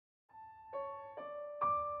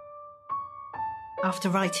After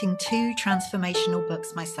writing 2 transformational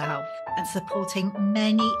books myself and supporting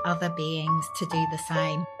many other beings to do the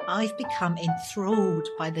same, I've become enthralled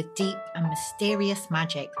by the deep and mysterious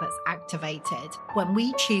magic that's activated when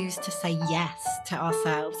we choose to say yes to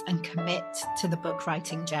ourselves and commit to the book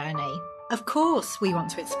writing journey. Of course, we want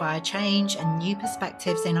to inspire change and new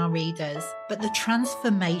perspectives in our readers, but the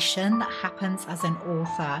transformation that happens as an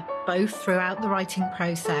author, both throughout the writing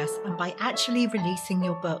process and by actually releasing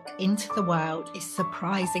your book into the world, is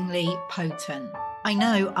surprisingly potent. I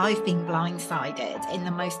know I've been blindsided in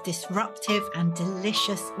the most disruptive and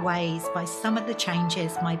delicious ways by some of the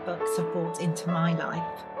changes my books have brought into my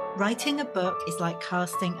life. Writing a book is like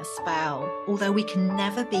casting a spell. Although we can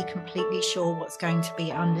never be completely sure what's going to be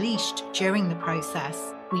unleashed during the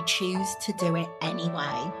process, we choose to do it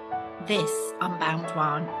anyway. This Unbound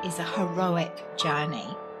one is a heroic journey.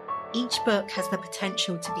 Each book has the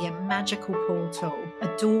potential to be a magical portal,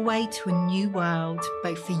 a doorway to a new world,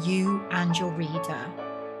 both for you and your reader.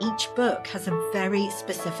 Each book has a very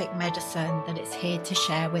specific medicine that it's here to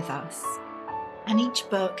share with us. And each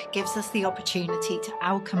book gives us the opportunity to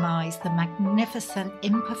alchemize the magnificent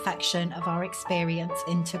imperfection of our experience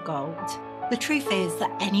into gold. The truth is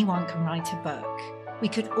that anyone can write a book. We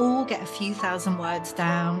could all get a few thousand words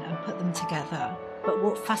down and put them together. But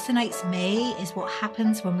what fascinates me is what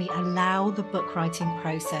happens when we allow the book writing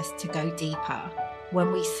process to go deeper.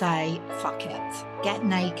 When we say, fuck it, get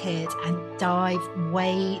naked and dive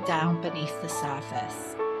way down beneath the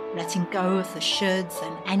surface. Letting go of the shoulds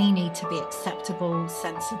and any need to be acceptable,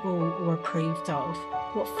 sensible, or approved of.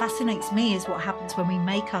 What fascinates me is what happens when we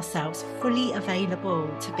make ourselves fully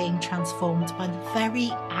available to being transformed by the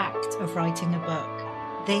very act of writing a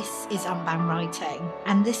book. This is Unbound Writing,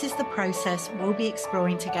 and this is the process we'll be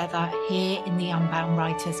exploring together here in the Unbound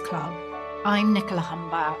Writers Club. I'm Nicola,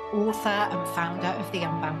 author and founder of the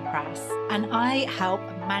Unbound Press, and I help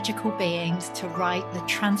magical beings to write the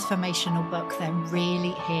transformational book they're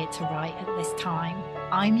really here to write at this time.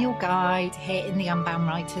 I'm your guide here in the Unbound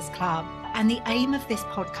Writers Club, and the aim of this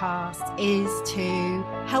podcast is to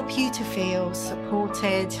help you to feel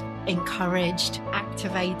supported, encouraged,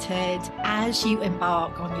 activated as you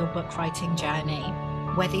embark on your book writing journey.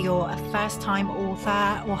 Whether you're a first-time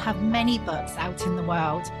author or have many books out in the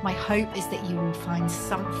world, my hope is that you will find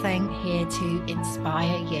something here to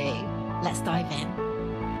inspire you. Let's dive in.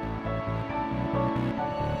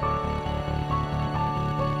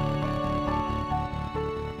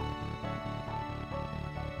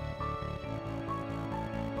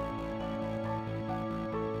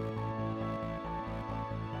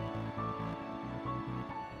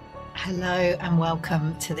 Hello and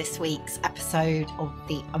welcome to this week's episode of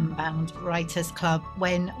the Unbound Writers Club,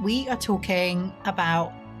 when we are talking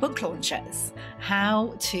about book launches,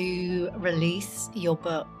 how to release your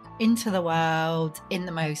book into the world in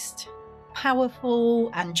the most powerful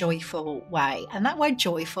and joyful way. And that word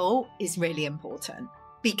joyful is really important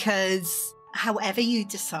because however you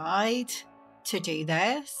decide to do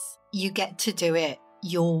this, you get to do it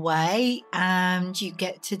your way, and you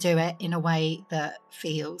get to do it in a way that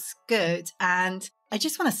feels good. And I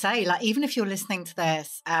just want to say, even if you're listening to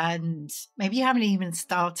this and maybe you haven't even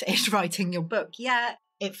started writing your book yet,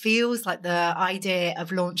 it feels like the idea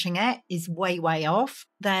of launching it is way, way off,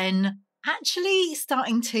 then actually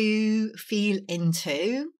starting to feel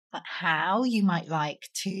into how you might like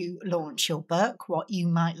to launch your book, what you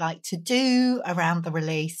might like to do around the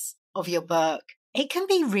release of your book, it can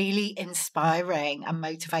be really inspiring and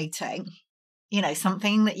motivating. You know,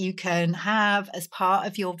 something that you can have as part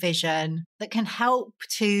of your vision that can help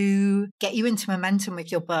to get you into momentum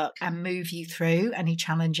with your book and move you through any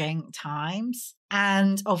challenging times.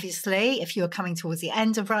 And obviously, if you're coming towards the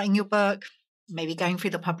end of writing your book, maybe going through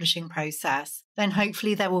the publishing process, then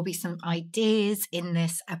hopefully there will be some ideas in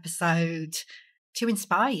this episode to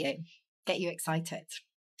inspire you, get you excited.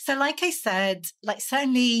 So like I said,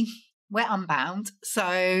 certainly we're unbound.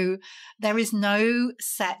 So there is no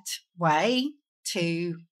set way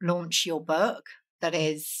to launch your book that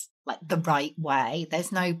is the right way.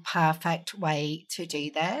 There's no perfect way to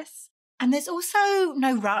do this. And there's also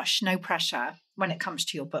no rush, no pressure when it comes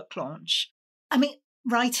to your book launch. I mean,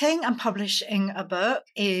 writing and publishing a book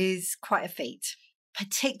is quite a feat,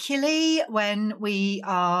 particularly when we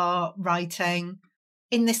are writing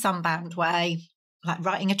in this unbound way, like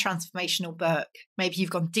writing a transformational book. Maybe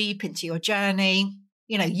you've gone deep into your journey.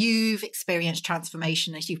 You know, you've experienced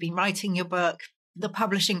transformation as you've been writing your book. The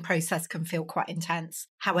publishing process can feel quite intense,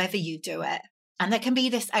 however you do it. And there can be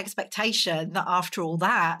this expectation that after all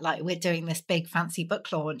that, like we're doing this big fancy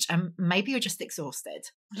book launch and maybe you're just exhausted.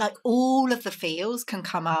 Like all of the feels can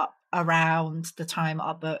come up around the time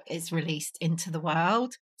our book is released into the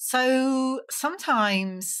world. So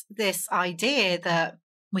sometimes this idea that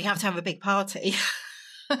we have to have a big party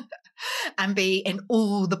and be in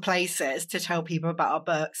all the places to tell people about our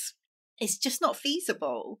books, it's just not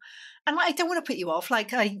feasible. And I don't want to put you off.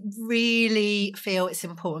 Like, I really feel it's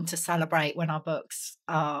important to celebrate when our books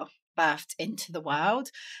are birthed into the world,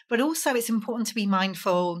 but also it's important to be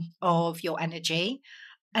mindful of your energy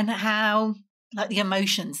and how, like, the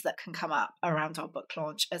emotions that can come up around our book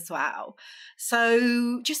launch as well.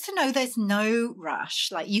 So just to know there's no rush.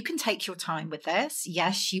 Like, you can take your time with this.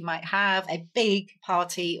 Yes, you might have a big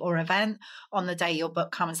party or event on the day your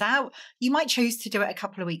book comes out. You might choose to do it a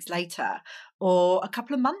couple of weeks later or a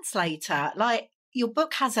couple of months later. Like, your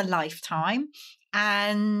book has a lifetime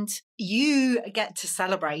and you get to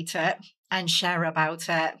celebrate it and share about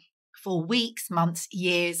it for weeks, months,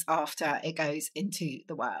 years after it goes into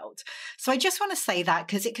the world. So I just want to say that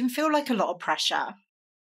because it can feel like a lot of pressure.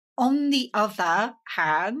 On the other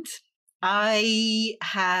hand, I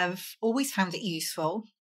have always found it useful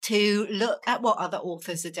to look at what other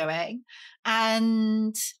authors are doing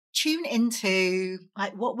and tune into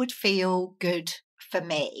like what would feel good for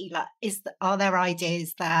me. Like, are there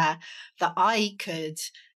ideas there that I could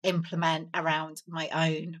implement around my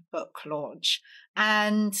own book launch?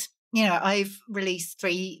 And I've released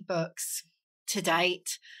 3 books to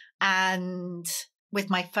date. And with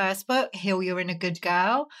my first book, Heal You're in a Good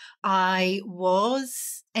Girl, I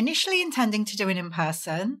was initially intending to do an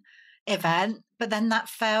in-person event, but then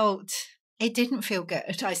it didn't feel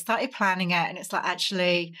good. I started planning it and it's like,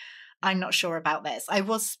 actually, I'm not sure about this. I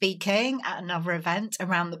was speaking at another event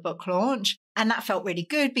around the book launch, and that felt really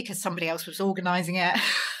good because somebody else was organizing it.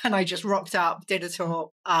 And I just rocked up, did a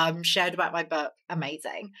talk, shared about my book.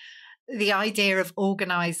 Amazing. The idea of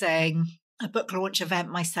organizing a book launch event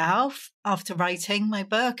myself after writing my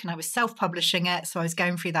book, and I was self-publishing it, so I was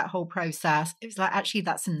going through that whole process. It was like, actually,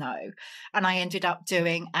 that's a no. And I ended up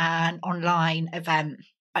doing an online event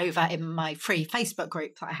over in my free Facebook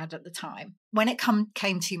group that I had at the time. When it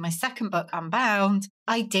came to my second book, Unbound,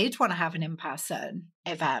 I did want to have an in-person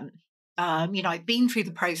event. I'd been through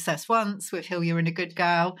the process once with Heal You're in a Good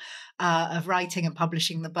Girl, of writing and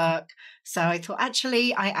publishing the book. So I thought,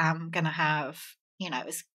 actually, I am going to have, it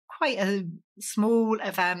was quite a small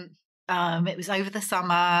event. It was over the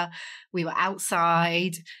summer. We were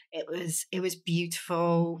outside. It was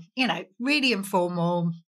beautiful, really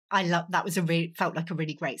informal. I love that. Felt like a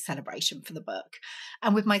really great celebration for the book.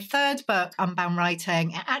 And with my third book, Unbound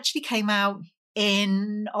Writing, it actually came out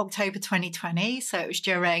in October 2020. So it was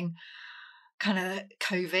during kind of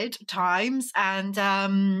COVID times. And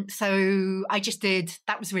so I just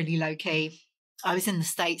that was really low key. I was in the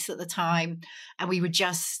States at the time, and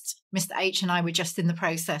Mr. H and I were just in the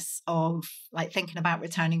process of like thinking about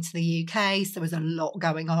returning to the UK. So there was a lot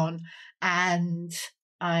going on. And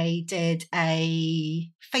I did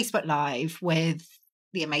a Facebook Live with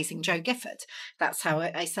the amazing Jo Gifford. That's how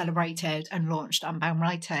I celebrated and launched Unbound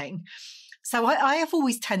Writing. So I have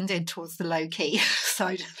always tended towards the low-key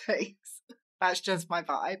side of things. That's just my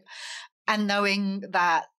vibe. And knowing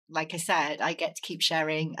that, like I said, I get to keep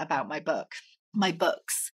sharing about my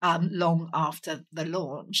books long after the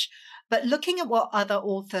launch. But looking at what other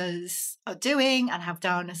authors are doing and have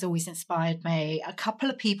done has always inspired me. A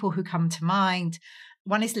couple of people who come to mind.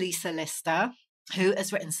 One is Lisa Lister, who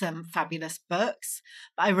has written some fabulous books.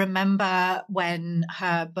 But I remember when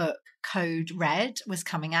her book Code Red was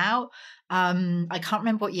coming out. I can't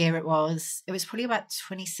remember what year it was. It was probably about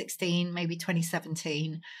 2016, maybe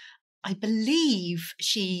 2017. I believe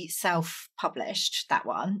she self-published that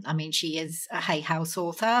one. I mean, she is a Hay House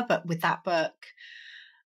author, but with that book,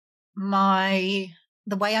 the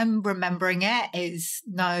way I'm remembering it is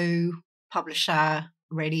no publisher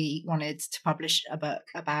really wanted to publish a book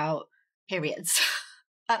about periods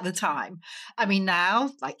at the time. I mean,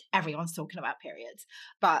 now, like, everyone's talking about periods,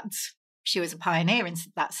 but she was a pioneer in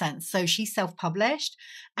that sense. So she self-published,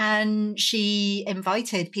 and she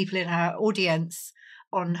invited people in her audience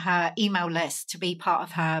on her email list to be part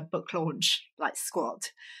of her book launch, like, squad.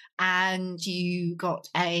 And you got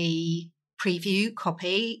a preview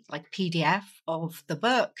copy, like PDF of the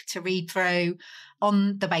book to read through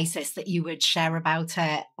on the basis that you would share about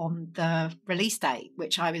it on the release date,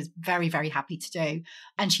 which I was very, very happy to do.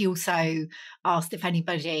 And she also asked if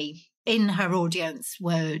anybody in her audience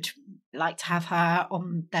would like to have her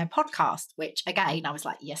on their podcast, which again, I was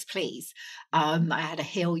like, yes, please. I had a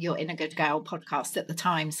Heal Your Inner Good Girl podcast at the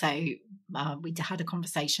time. So we had a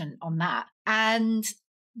conversation on that. And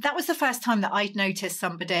that was the first time that I'd noticed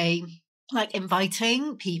somebody like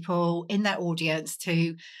inviting people in their audience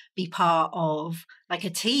to be part of like a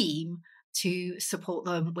team to support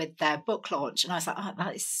them with their book launch. And I was like, oh,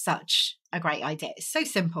 that is such a great idea. It's so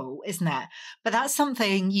simple, isn't it? But that's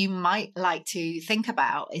something you might like to think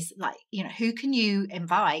about, is like, you know, who can you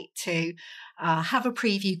invite to have a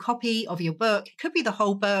preview copy of your book? It could be the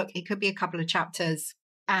whole book. It could be a couple of chapters,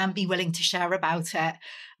 and be willing to share about it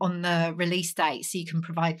on the release date. So you can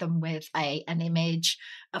provide them with an image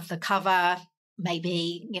of the cover,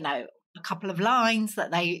 maybe, you know, a couple of lines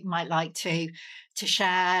that they might like to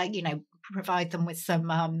share, you know, provide them with some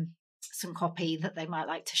copy that they might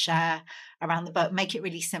like to share around the book. Make it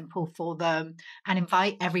really simple for them, and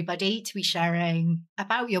invite everybody to be sharing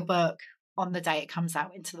about your book on the day it comes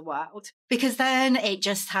out into the world, because then it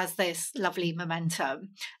just has this lovely momentum.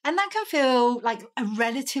 And that can feel like a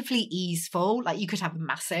relatively easeful, like you could have a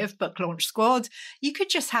massive book launch squad. You could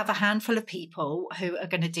just have a handful of people who are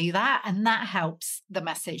going to do that, and that helps the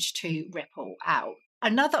message to ripple out.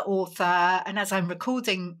 Another author, and as I'm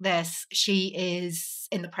recording this, she is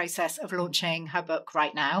in the process of launching her book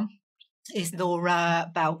right now, is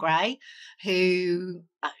Laura Belgray, who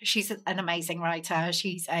she's an amazing writer.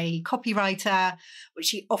 She's a copywriter, which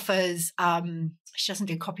she offers, she doesn't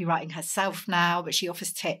do copywriting herself now, but she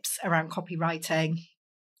offers tips around copywriting,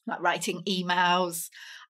 like writing emails.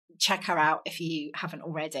 Check her out if you haven't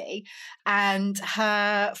already. And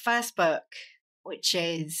her first book, which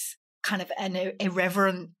is kind of an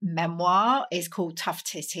irreverent memoir, is called Tough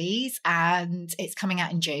Titties, and it's coming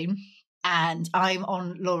out in June. And I'm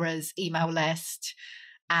on Laura's email list,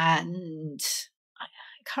 and I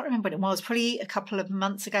can't remember when it was, probably a couple of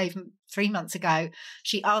months ago, even 3 months ago,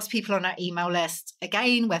 she asked people on her email list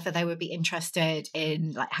again whether they would be interested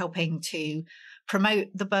in like helping to promote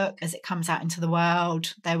the book as it comes out into the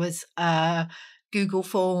world. There was a Google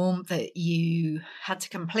form that you had to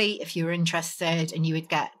complete if you were interested, and you would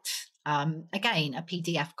get again a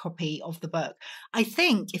PDF copy of the book. I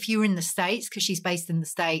think if you were in the States, because she's based in the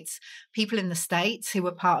States, people in the States who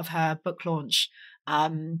were part of her book launch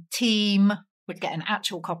team would get an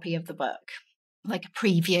actual copy of the book, like a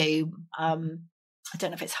preview. I don't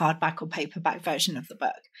know if it's hardback or paperback version of the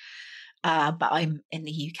book, but I'm in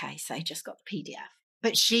the UK, so I just got the PDF.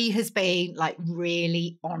 But she has been like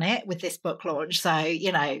really on it with this book launch. So,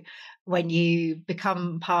 you know, when you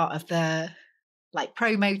become part of the like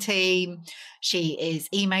promo team, she is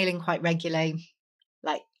emailing quite regularly,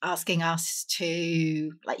 like asking us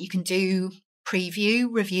to, like, you can do preview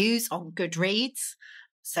reviews on Goodreads.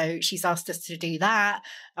 So she's asked us to do that,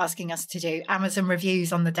 asking us to do Amazon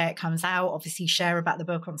reviews on the day it comes out, obviously share about the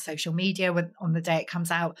book on social media on the day it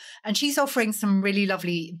comes out. And she's offering some really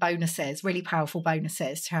lovely bonuses, really powerful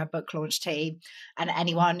bonuses to her book launch team and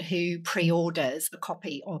anyone who pre-orders a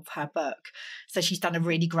copy of her book. So she's done a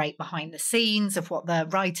really great behind the scenes of what the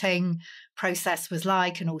writing process was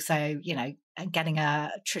like, and also, you know, getting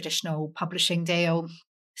a traditional publishing deal.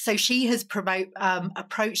 So she has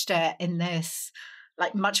approached it in this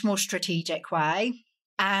like much more strategic way.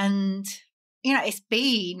 And, you know, it's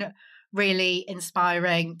been really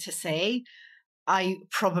inspiring to see. I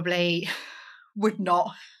probably would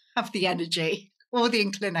not have the energy or the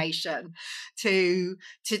inclination to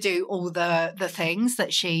do all the things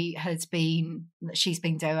that she's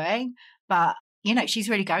been doing. But, you know, she's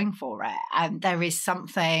really going for it. And there is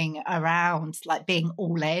something around like being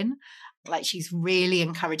all in. Like she's really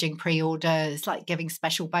encouraging pre-orders, like giving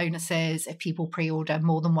special bonuses if people pre-order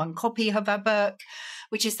more than one copy of her book,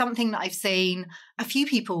 which is something that I've seen a few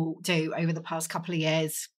people do over the past couple of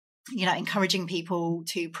years, you know, encouraging people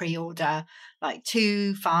to pre-order like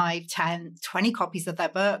 2, 5, 10, 20 copies of their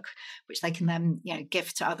book, which they can then, you know,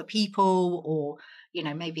 gift to other people, or, you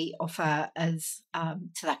know, maybe offer as to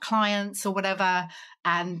their clients or whatever,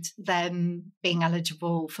 and then being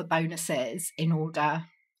eligible for bonuses in order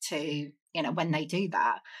to, you know, when they do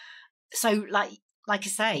that. So like I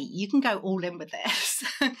say, you can go all in with this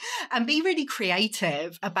and be really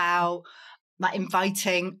creative about like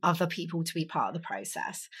inviting other people to be part of the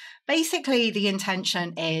process. Basically, the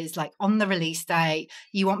intention is like on the release day,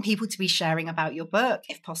 you want people to be sharing about your book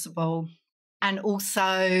if possible, and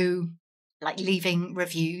also like leaving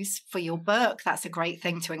reviews for your book. That's a great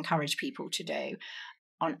thing to encourage people to do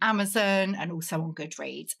on Amazon and also on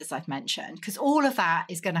Goodreads, as I've mentioned, because all of that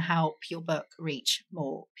is going to help your book reach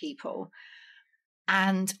more people.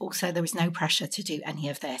 And also there is no pressure to do any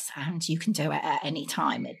of this, and you can do it at any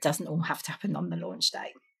time. It doesn't all have to happen on the launch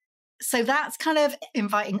day. So that's kind of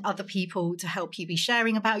inviting other people to help you be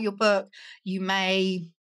sharing about your book. You may,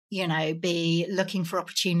 be looking for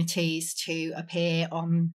opportunities to appear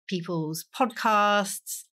on people's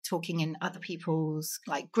podcasts, talking in other people's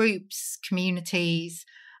like groups, communities,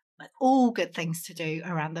 all good things to do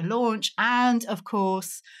around the launch. And of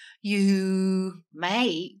course, you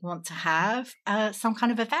may want to have some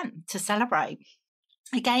kind of event to celebrate.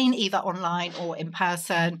 Again, either online or in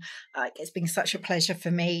person. It's been such a pleasure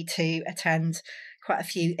for me to attend quite a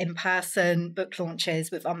few in-person book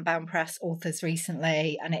launches with Unbound Press authors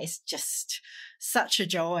recently, and it's just such a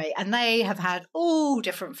joy. And they have had all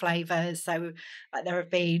different flavours. So there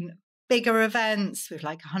have been bigger events with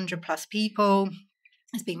like 100 plus people.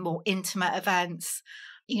 There's been more intimate events.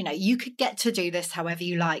 You could get to do this however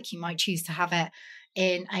you like. You might choose to have it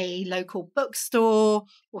in a local bookstore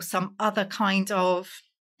or some other kind of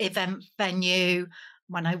event venue.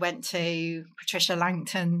 When I went to Patricia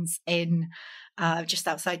Langton's in just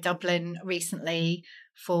outside Dublin recently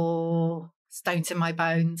for Stones in My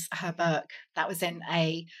Bones, her book, that was in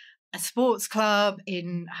a sports club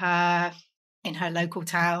in her local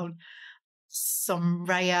town.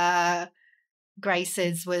 Somraya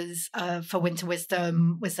Grace's was for Winter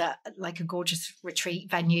Wisdom was a gorgeous retreat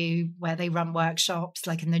venue where they run workshops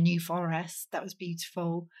like in the New Forest. That was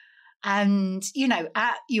beautiful. And,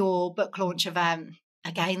 at your book launch event,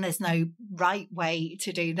 again, there's no right way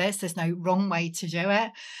to do this. There's no wrong way to do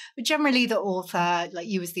it. But generally the author, like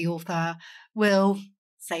you as the author, will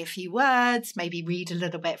say a few words, maybe read a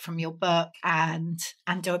little bit from your book and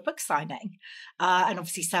do a book signing, and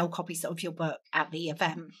obviously sell copies of your book at the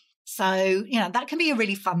event. So, that can be a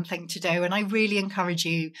really fun thing to do. And I really encourage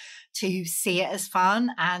you to see it as fun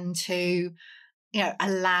and to,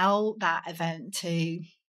 allow that event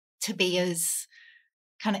to be as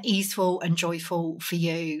kind of easeful and joyful for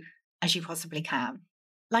you as you possibly can.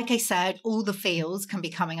 Like I said, all the feels can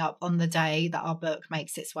be coming up on the day that our book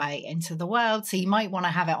makes its way into the world. So you might want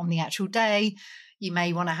to have it on the actual day. You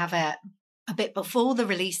may want to have it a bit before the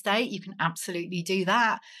release date. You can absolutely do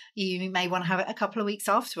that. You may want to have it a couple of weeks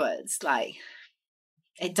afterwards. Like,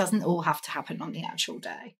 it doesn't all have to happen on the actual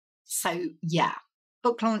day. So yeah,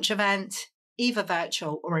 book launch event, either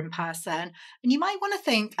virtual or in person. And you might want to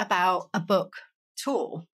think about a book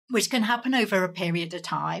tour, which can happen over a period of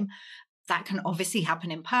time. That can obviously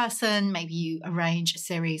happen in person. Maybe you arrange a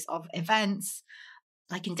series of events,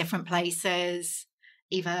 like in different places,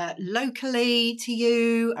 either locally to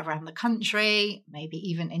you, around the country, maybe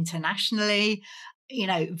even internationally,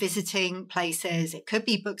 visiting places. It could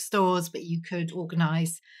be bookstores, but you could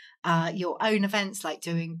organize your own events, like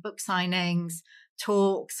doing book signings,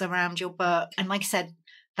 talks around your book. And like I said,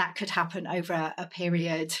 that could happen over a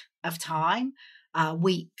period of time,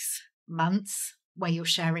 weeks, months, where you're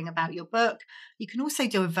sharing about your book. You can also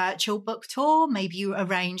do a virtual book tour. Maybe you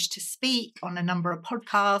arrange to speak on a number of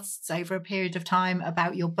podcasts over a period of time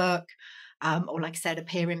about your book, or like I said,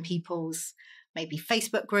 appear in people's maybe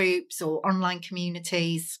Facebook groups or online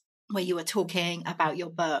communities where you are talking about your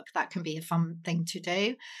book. That can be a fun thing to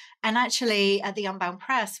do. And actually at the Unbound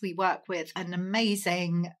Press, we work with an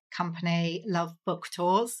amazing company, Love Book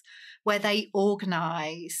Tours, where they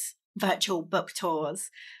organize virtual book tours,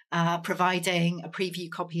 providing a preview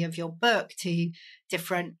copy of your book to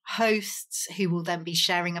different hosts who will then be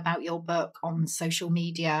sharing about your book on social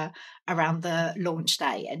media around the launch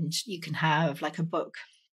day. And you can have like a book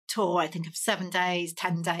tour, I think of 7 days,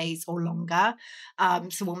 10 days or longer.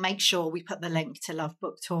 So we'll make sure we put the link to Love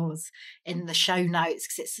Book Tours in the show notes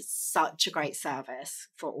because it's such a great service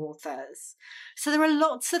for authors. So there are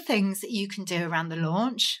lots of things that you can do around the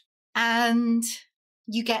launch, and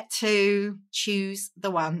you get to choose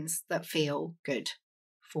the ones that feel good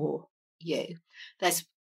for you. There's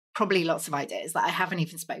probably lots of ideas that I haven't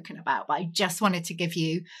even spoken about, but I just wanted to give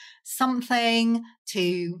you something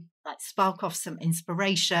to spark off some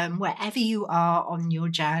inspiration wherever you are on your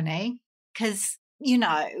journey. Because,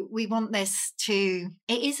 we want this it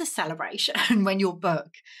is a celebration when your book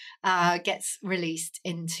gets released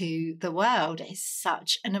into the world. It's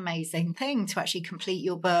such an amazing thing to actually complete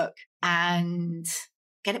your book and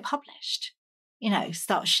get it published,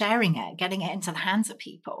 start sharing it, getting it into the hands of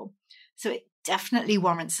people. So it definitely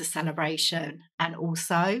warrants a celebration. And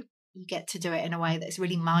also you get to do it in a way that's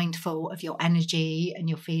really mindful of your energy and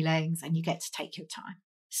your feelings, and you get to take your time.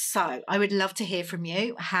 So I would love to hear from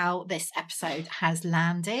you how this episode has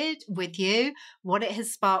landed with you, what it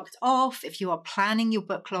has sparked off. If you are planning your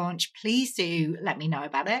book launch, please do let me know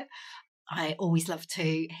about it. I always love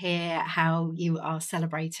to hear how you are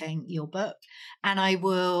celebrating your book. And I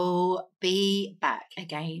will be back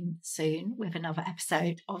again soon with another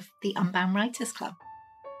episode of the Unbound Writers Club.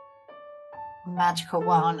 Magical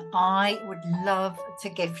one, I would love to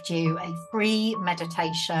give you a free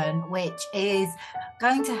meditation, which is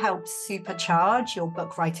going to help supercharge your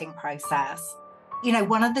book writing process. You know,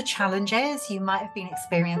 one of the challenges you might have been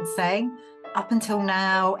experiencing up until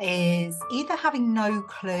now is either having no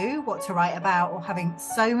clue what to write about or having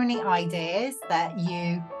so many ideas that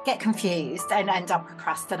you get confused and end up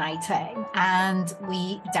procrastinating. And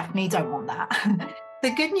we definitely don't want that. The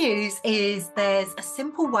good news is there's a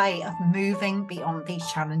simple way of moving beyond these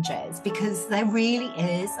challenges, because there really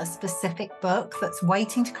is a specific book that's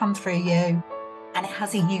waiting to come through you, and it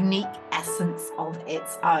has a unique essence of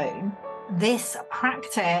its own. This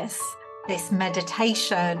practice, this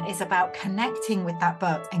meditation, is about connecting with that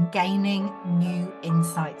book and gaining new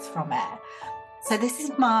insights from it. So this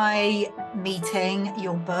is my meeting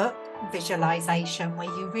your book visualization, where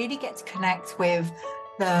you really get to connect with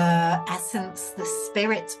the essence, the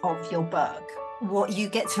spirit of your book. What you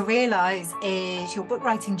get to realize is your book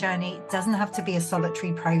writing journey doesn't have to be a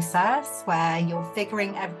solitary process where you're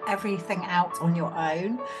figuring everything out on your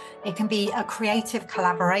own. It can be a creative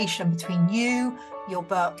collaboration between you, your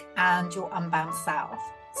book, and your unbound self.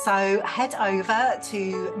 So head over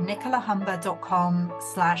to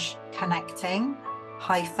nicolahumber.com/connecting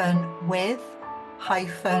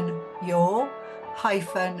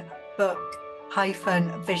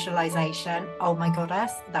 -with-your-book-visualization. Oh my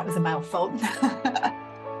goddess, that was a mouthful.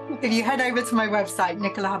 If you head over to my website,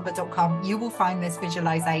 nicolahumber.com, you will find this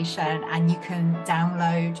visualization and you can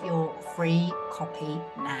download your free copy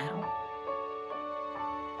now.